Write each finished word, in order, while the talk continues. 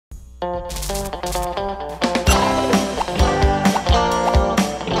We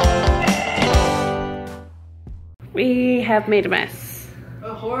have made a mess.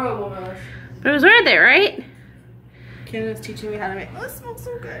 A horrible mess. But it was worth it, right? Canada's teaching me how to make. Oh, it smells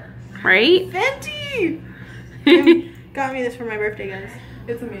so good. Right? Fenty! Kim got me this for my birthday, guys.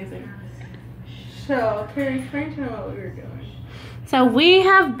 It's amazing. So, Carrie, trying to know what we were doing. So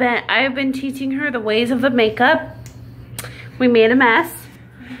I have been teaching her the ways of the makeup. We made a mess.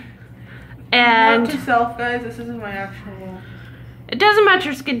 And Note to self, guys, this isn't my actual. it doesn't match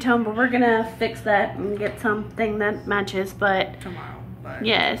her skin tone, but we're gonna fix that and get something that matches, but Tomorrow, but.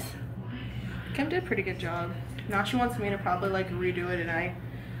 yes. Kim did a pretty good job. Now she wants me to probably like redo it, and I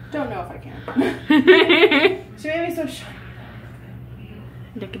don't know if I can. She made me so shiny.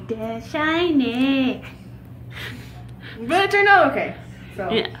 Look at that shiny. But it turned out okay. So.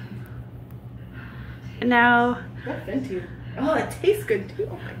 Yeah. And now. What Fenty? Oh, it tastes good too.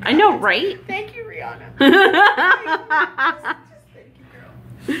 Oh my God. I know, right? Thank you, Rihanna. Thank you, girl.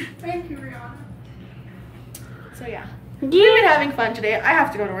 Thank you, Rihanna. So yeah. We've been having fun today. I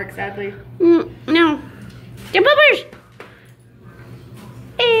have to go to work, sadly. No. Get bubbers.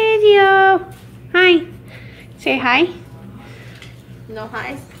 Hello. Hi. Say hi. No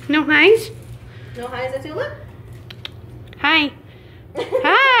highs. No highs? No highs, Atula? Hi.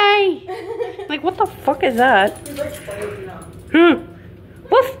 Hi. Like, what the fuck is that? He's like crazy now.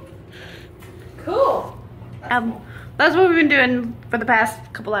 Woof. Cool. Cool. That's what we've been doing for the past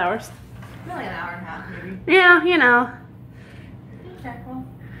couple hours. Probably an hour and a half, maybe. Yeah, you know. Okay, well.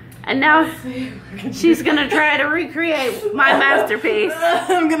 And now she's gonna try to recreate my masterpiece.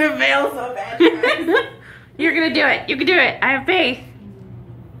 I'm gonna fail so bad, guys. You're gonna do it. You can do it. I have faith.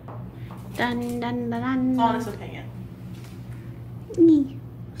 Dun dun dun dun. Honest opinion. Me.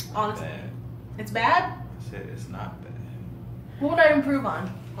 Honest. Bad. It's bad? I said it's not bad. What would I improve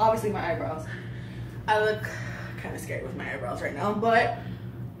on? Obviously my eyebrows. I look kind of scared with my eyebrows right now, but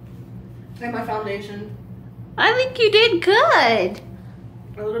and my foundation. I think you did good.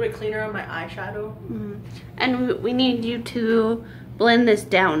 A little bit cleaner on my eyeshadow. And we need you to blend this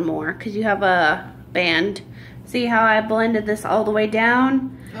down more because you have a band. See how I blended this all the way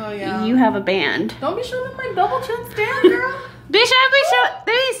down? Oh yeah. You have a band. Don't be showing my double chin's down, girl. Bitch,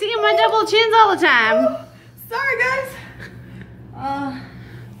 they see my double chins all the time. Sorry, guys.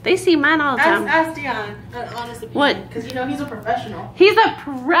 They see mine all the time. Ask Dion an honest opinion. What? Because you know he's a professional. He's a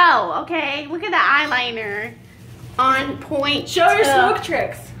pro, okay? Look at the eyeliner. On point. Show your smoke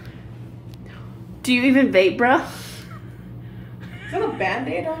tricks. Do you even vape, bro? Is that a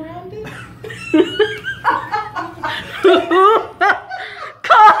band-aid around it?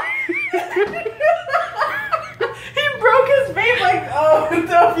 He broke his vape like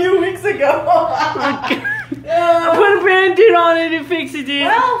a few weeks ago. I put a band-aid on it and fixed it, dude.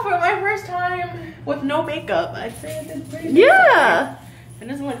 Well, for my first time with no makeup, I'd say I did pretty good. Yeah. It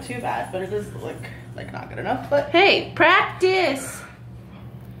doesn't look too bad, but it does look like not good enough. But Hey, practice.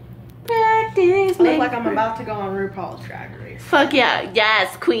 Practice. I look like I'm about to go on RuPaul's Drag Race. Fuck yeah.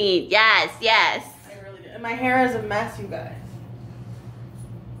 Yes, queen. Yes, yes. I really do. And my hair is a mess, you guys.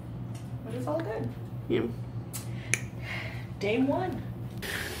 But it's all good. Yeah. Day one.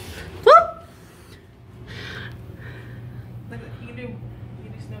 Whoop. Look, you can do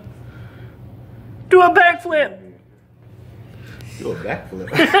snow. Do a backflip. Do a backflip.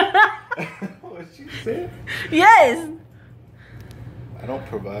 What you said? Yes. I don't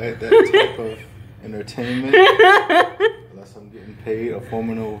provide that type of entertainment unless I'm getting paid a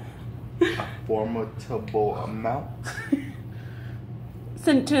formidable amount.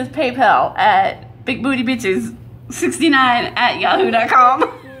 Send it to his PayPal at bigbootybitches69@yahoo.com.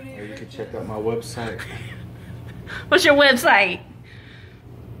 Or you can check out my website. What's your website?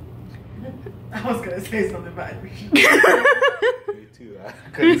 I was gonna say something bad. Me too. I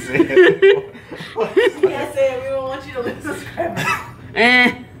couldn't say it. You can't say it. We don't want you to lose subscribers.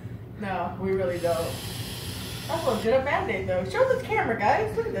 No, we really don't. That's what good a band-aid though. Show the camera,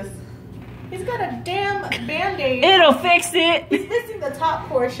 guys. Look at this. He's got a damn band-aid. It'll fix it. He's missing the top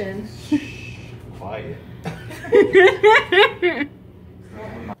portion. Quiet.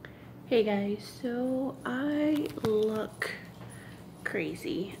 Hey guys, so I look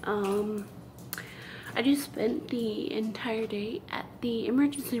crazy. I just spent the entire day at the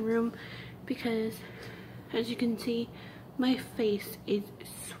emergency room because, as you can see, my face is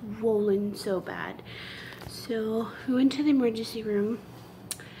swollen so bad. So we went to the emergency room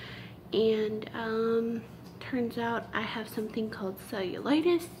and turns out I have something called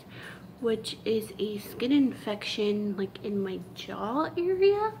cellulitis, which is a skin infection like in my jaw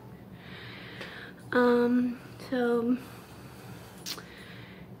area. So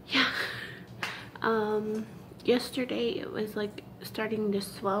yeah, Yesterday it was like starting to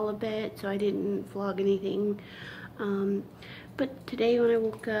swell a bit, so I didn't vlog anything. But today when I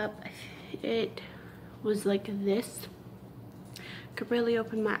woke up, it was like this. Could barely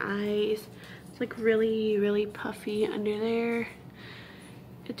open my eyes. It's like really puffy under there.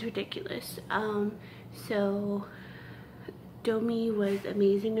 It's ridiculous. So Domi was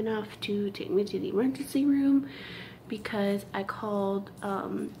amazing enough to take me to the emergency room because I called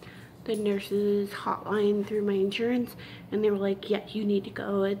the nurse's hotline through my insurance, and they were like, yeah, you need to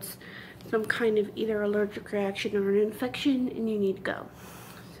go. It's some kind of either allergic reaction or an infection, and you need to go.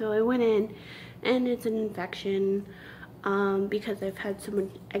 So I went in, and it's an infection because I've had so much,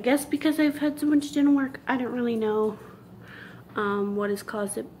 I guess because I've had so much dental work. I don't really know what has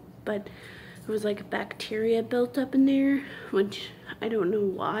caused it, but there was like bacteria built up in there, which I don't know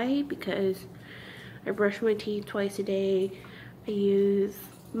why, because I brush my teeth twice a day. I use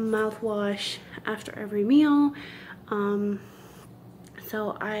mouthwash after every meal.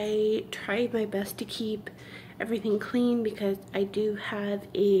 So I tried my best to keep everything clean because I do have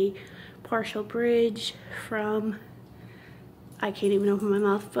a partial bridge from, I can't even open my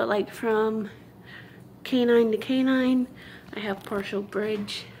mouth, but like from canine to canine, I have partial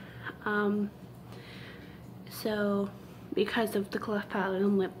bridge. So because of the cleft palate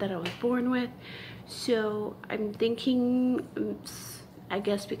and lip that I was born with. So I'm thinking, I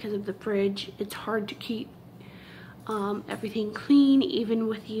guess because of the bridge, it's hard to keep everything clean, even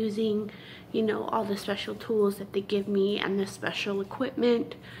with using, you know, all the special tools that they give me and the special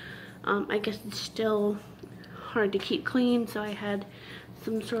equipment. I guess it's still hard to keep clean, so I had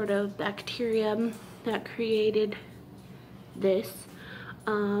some sort of bacteria that created this.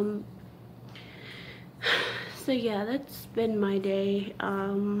 So yeah, that's been my day.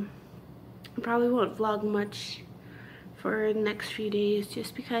 I probably won't vlog much for the next few days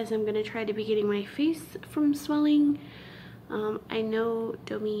just because I'm gonna try to be getting my face from swelling. I know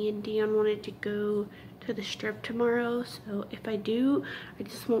Domi and Dion wanted to go to the strip tomorrow, so if I do, I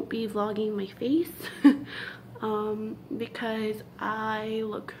just won't be vlogging my face because I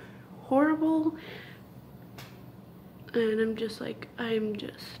look horrible, and I'm just like, I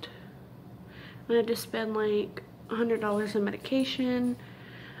had to spend like $100 on medication,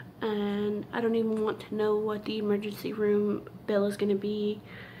 and I don't even want to know what the emergency room bill is going to be.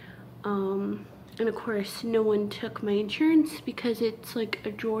 And of course no one took my insurance because it's like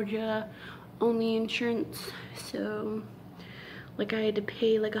a Georgia only insurance, so like I had to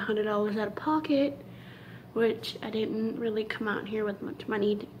pay like $100 out of pocket, which I didn't really come out here with much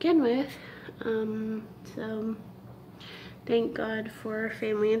money to begin with. So thank God for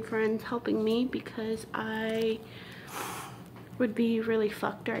family and friends helping me because I would be really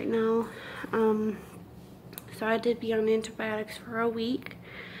fucked right now. So I did be on antibiotics for a week,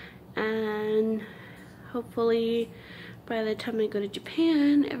 and hopefully by the time I go to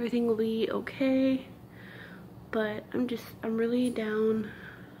Japan everything will be okay. But I'm really down.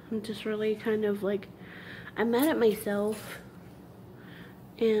 I'm just really kind of like, I'm mad at myself,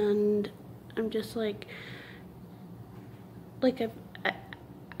 and I'm just like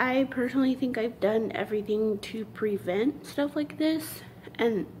I personally think I've done everything to prevent stuff like this,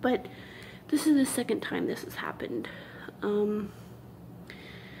 but this is the second time this has happened.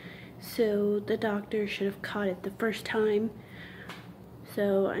 So the doctor should have caught it the first time.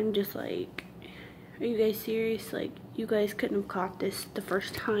 So I'm just like, are you guys serious? Like, you guys couldn't have caught this the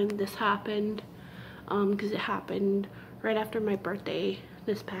first time this happened, because it happened right after my birthday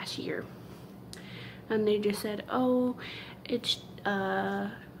this past year. And they just said, oh, it's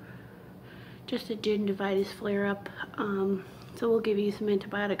just a gingivitis flare-up, so we'll give you some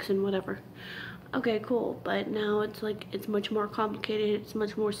antibiotics and whatever. Okay, cool. But now it's like, it's much more complicated, it's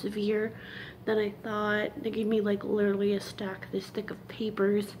much more severe than I thought. They gave me like literally a stack this thick of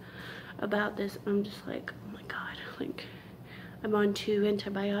papers about this. I'm just like, oh my god, like, I'm on 2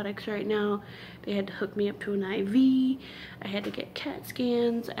 antibiotics right now. They had to hook me up to an IV. I had to get CAT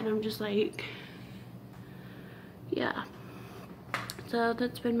scans, and I'm just like, yeah. So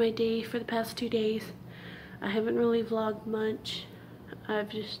that's been my day for the past 2 days. I haven't really vlogged much. I've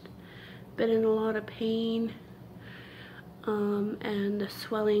just been in a lot of pain, and the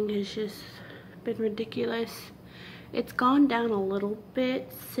swelling has just been ridiculous. It's gone down a little bit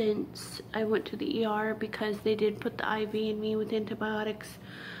since I went to the ER because they did put the IV in me with antibiotics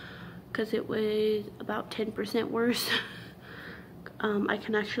because it was about 10% worse. I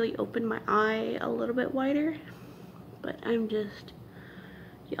can actually open my eye a little bit wider, but I'm just,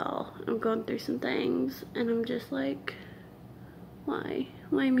 y'all, I'm going through some things, and I'm just like, why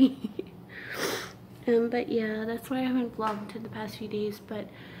me? But yeah, that's why I haven't vlogged in the past few days. But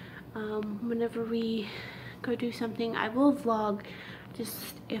whenever we go do something, I will vlog.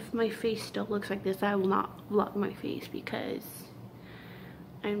 Just if my face still looks like this, I will not vlog my face because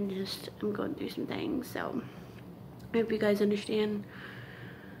I'm going through some things. So I hope you guys understand.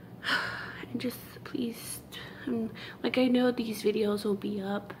 And just please, like, I know these videos will be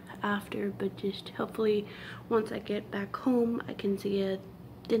up after, but just hopefully once I get back home I can see a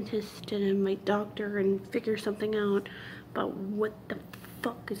dentist and my doctor and figure something out about what the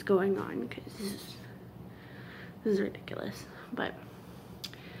fuck is going on, because this is ridiculous. But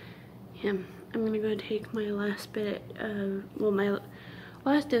yeah, I'm gonna go take my last bit of, well, my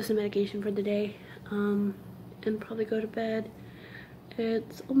last dose of medication for the day, and probably go to bed.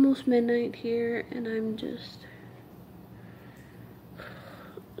 It's almost midnight here and I'm just,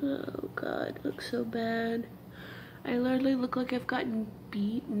 oh god, it looks so bad. I literally look like I've gotten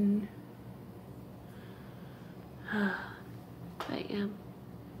beaten. But yeah,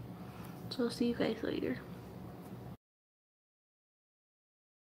 so I'll see you guys later.